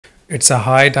It's a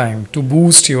high time to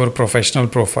boost your professional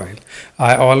profile.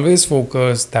 I always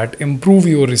focus that improve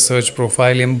your research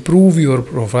profile, improve your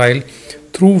profile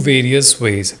through various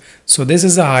ways. So this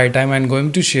is a high time. I'm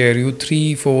going to share you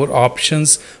 3-4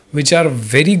 options which are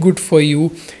very good for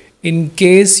you. In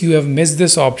case you have missed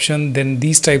this option, then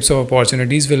these types of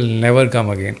opportunities will never come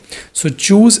again. So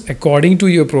choose according to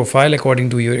your profile, according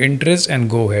to your interest, and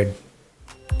go ahead.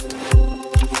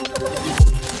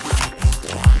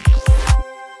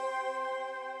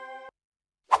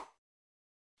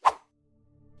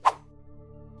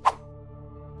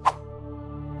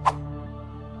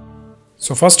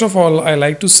 So first of all, I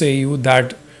like to say you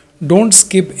that don't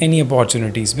skip any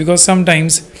opportunities, because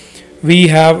sometimes we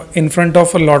have in front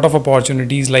of a lot of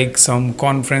opportunities like some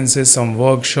conferences, some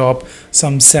workshop,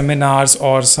 some seminars,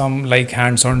 or some like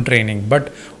hands-on training. But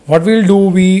what we'll do,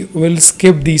 we will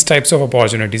skip these types of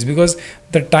opportunities because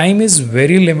the time is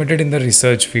very limited in the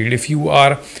research field. If you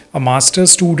are a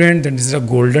master's student, then this is a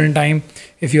golden time.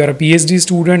 If you are a PhD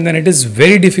student, then it is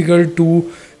very difficult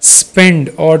to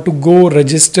spend or to go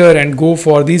register and go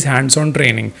for these hands-on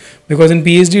training, because in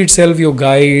PhD itself your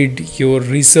guide, your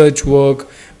research work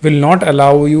will not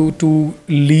allow you to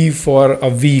leave for a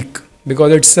week,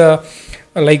 because it's a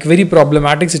like very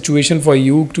problematic situation for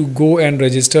you to go and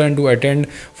register and to attend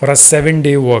for a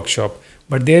 7-day workshop.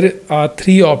 But there are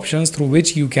 3 options through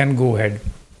which you can go ahead.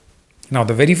 Now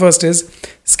the very first is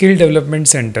Skill Development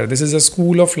Center. This is a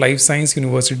School of Life Science,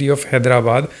 University of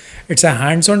Hyderabad. It's a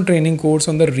hands-on training course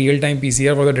on the real-time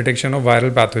PCR for the detection of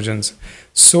viral pathogens.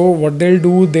 So what they'll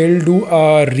do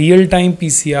a real-time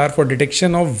PCR for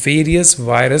detection of various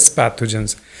virus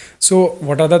pathogens. So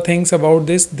what are the things about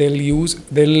this?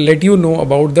 They'll let you know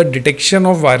about the detection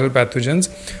of viral pathogens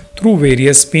through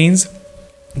various means.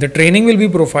 The training will be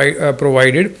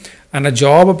provided, and a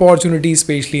job opportunity,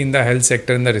 especially in the health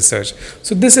sector and the research.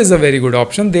 So this is a very good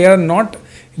option. They are not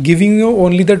giving you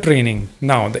only the training.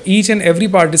 Now each and every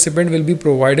participant will be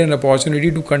provided an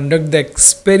opportunity to conduct the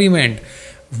experiment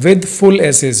with full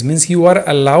essays, means you are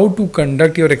allowed to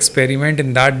conduct your experiment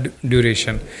in that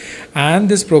duration. And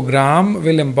this program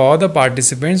will empower the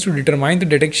participants to determine the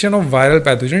detection of viral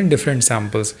pathogen in different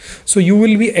samples. So you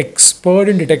will be expert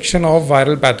in detection of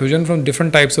viral pathogen from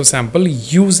different types of sample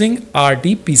using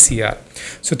RT-PCR.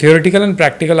 So theoretical and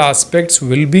practical aspects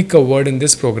will be covered in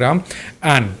this program.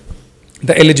 And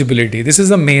the eligibility, this is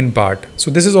the main part.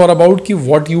 So this is all about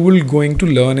what you will going to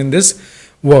learn in this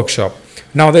workshop.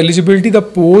 Now the eligibility, the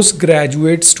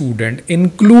postgraduate student,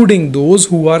 including those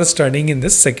who are studying in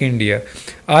this second year,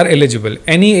 are eligible.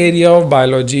 Any area of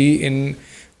biology in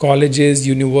colleges,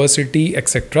 university,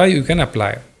 etc., you can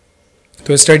apply.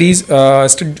 So studies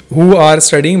who are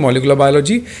studying molecular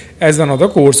biology as another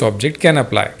course object can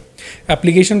apply.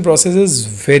 Application process is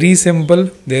very simple.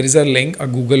 There is a link, a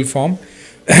Google form.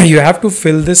 You have to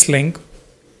fill this link,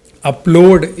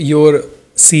 upload your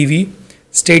CV,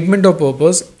 statement of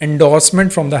purpose,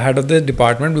 endorsement from the head of the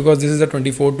department, because this is the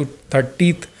 24th to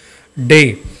 30th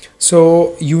day.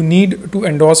 So you need to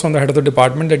endorse from the head of the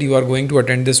department that you are going to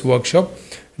attend this workshop.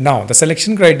 Now the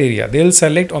selection criteria, they'll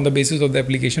select on the basis of the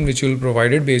application which you will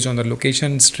provided based on the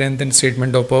location, strength, and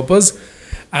statement of purpose.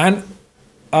 And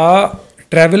a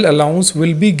travel allowance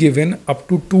will be given up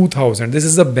to 2,000. This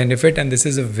is a benefit, and this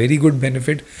is a very good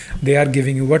benefit. They are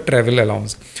giving you a travel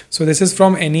allowance. So this is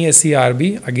from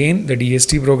NESCRB, again the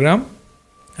DST program.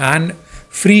 And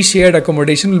free shared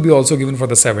accommodation will be also given for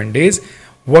the 7 days.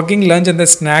 Working lunch and the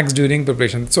snacks during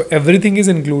preparation. So everything is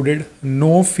included,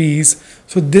 no fees.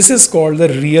 So this is called the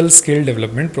Real Skill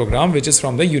Development Program, which is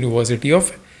from the University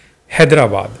of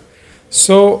Hyderabad.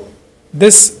 So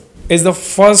this is the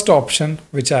first option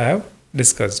which I have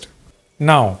discussed.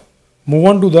 Now move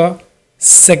on to the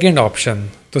second option.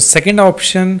 The second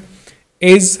option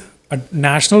is a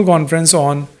national conference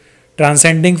on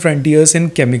transcending frontiers in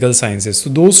chemical sciences. So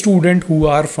those students who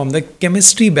are from the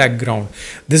chemistry background,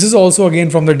 this is also again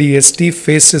from the DST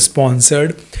FIST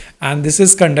sponsored, and this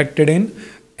is conducted in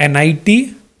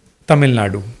NIT Tamil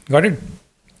Nadu. Got it?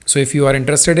 So if you are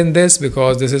interested in this,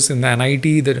 because this is in the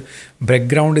NIT, the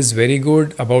background is very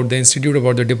good about the institute,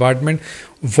 about the department.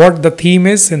 What the theme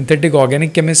is: synthetic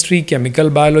organic chemistry, chemical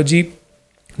biology,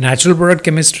 natural product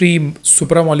chemistry,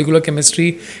 supramolecular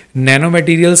chemistry,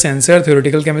 nanomaterial sensor,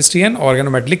 theoretical chemistry, and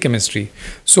organometallic chemistry.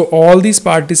 So all these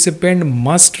participants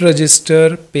must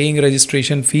register. Paying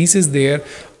registration fees is there.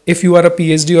 If you are a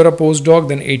PhD or a postdoc,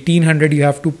 then 1,800 you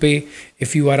have to pay.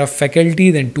 If you are a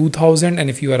faculty, then 2,000, and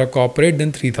if you are a corporate,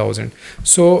 then 3,000.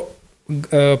 So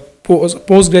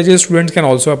postgraduate students can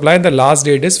also apply. The last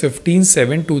date is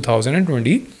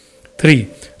 15/7/2023. 3.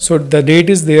 So the date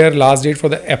is there, last date for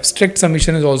the abstract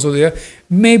submission is also there.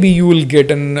 Maybe you will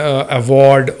get an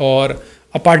award or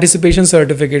a participation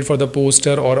certificate for the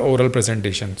poster or oral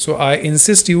presentation. So I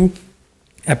insist you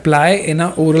apply in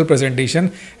a oral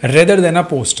presentation rather than a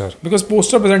poster, because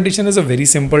poster presentation is a very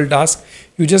simple task.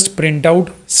 You just print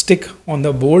out, stick on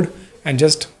the board and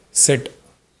just sit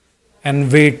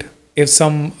and wait. If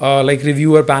some like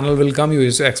reviewer panel will come, you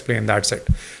just explain, that's it.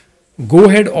 Go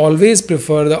ahead, always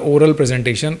prefer the oral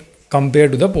presentation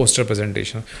compared to the poster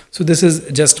presentation. So this is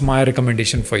just my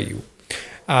recommendation for you.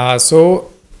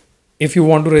 So if you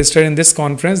want to register in this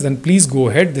conference, then please go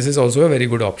ahead. This is also a very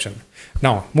good option.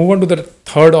 Now move on to the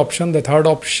third option. The third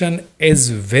option is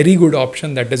very good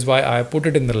option. That is why I put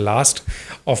it in the last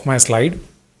of my slide.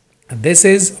 This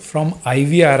is from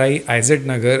IVRI Isaac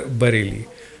Nagar, Bareilly.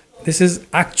 This is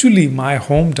actually my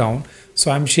hometown. So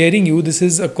I'm sharing you, this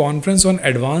is a conference on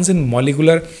advance in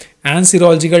molecular and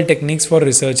serological techniques for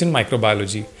research in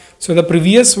microbiology. So the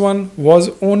previous one was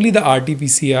only the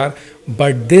RT-PCR,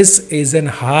 but this is an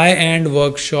high-end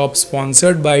workshop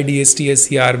sponsored by DST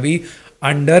SCRB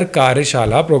under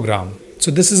Karyashala program.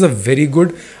 So this is a very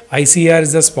good, ICAR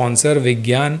is the sponsor,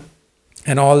 Vigyan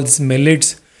and all these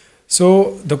millets.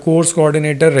 So the course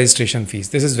coordinator, registration fees,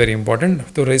 this is very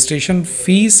important. The registration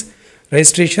fees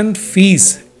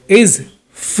is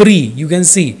free, you can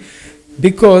see,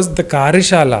 because the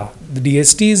Karyashala, the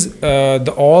DST's,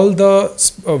 all the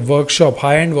workshop,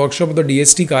 high-end workshop of the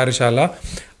DST Karyashala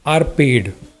are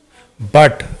paid.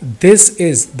 But this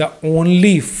is the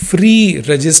only free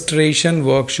registration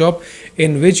workshop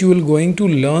in which you will going to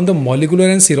learn the molecular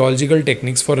and serological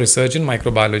techniques for research in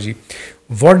microbiology.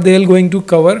 What they are going to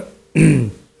cover?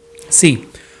 See,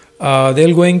 they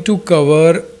are going to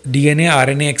cover DNA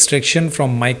RNA extraction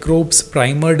from microbes,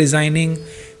 primer designing,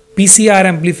 PCR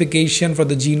amplification for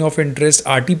the gene of interest,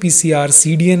 RT-PCR,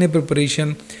 cDNA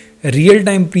preparation,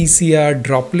 real-time PCR,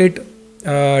 droplet,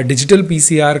 digital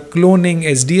PCR, cloning,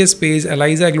 SDS phase,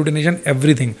 ELISA agglutination,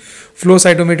 everything, flow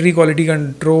cytometry, quality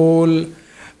control,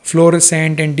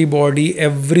 fluorescent antibody,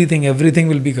 everything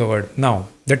will be covered. Now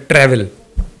the travel,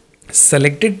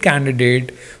 selected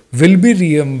candidate will be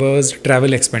reimbursed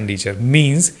travel expenditure,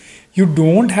 means you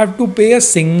don't have to pay a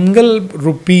single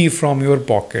rupee from your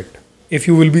pocket if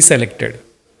you will be selected.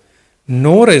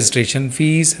 No registration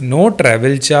fees, no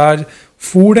travel charge,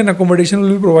 food and accommodation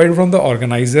will be provided from the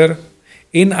organizer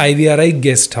in IVRI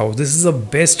guest house. This is the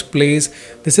best place.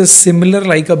 This is similar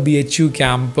like a BHU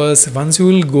campus. Once you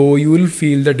will go, you will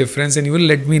feel the difference and you will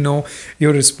let me know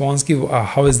your response,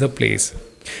 how is the place.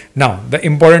 Now the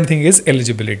important thing is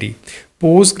eligibility.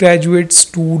 Postgraduate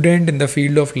student in the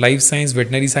field of life science,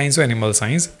 veterinary science or animal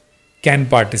science can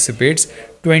participate.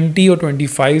 20 or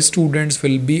 25 students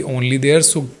will be only there.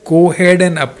 So go ahead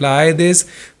and apply this.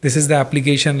 This is the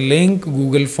application link.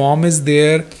 Google form is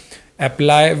there.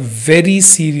 Apply very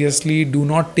seriously. Do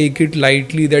not take it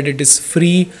lightly that it is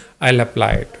free, I'll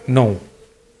apply it. No.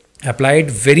 Apply it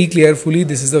very carefully.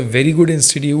 This is a very good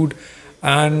institute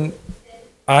and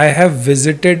I have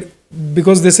visited,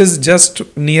 because this is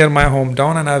just near my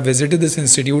hometown and I visited this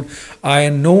institute. I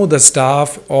know the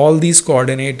staff, all these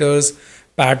coordinators,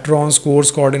 patrons, course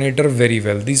coordinator very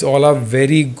well. These all are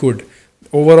very good.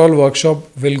 Overall workshop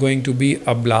will going to be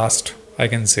a blast, I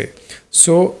can say.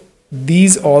 So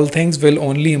these all things will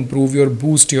only improve your,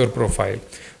 boost your profile.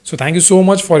 So thank you so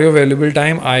much for your valuable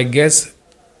time. I guess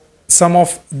some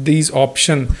of these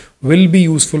options will be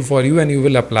useful for you and you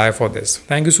will apply for this.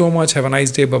 Thank you so much. Have a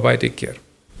nice day. Bye bye. Take care.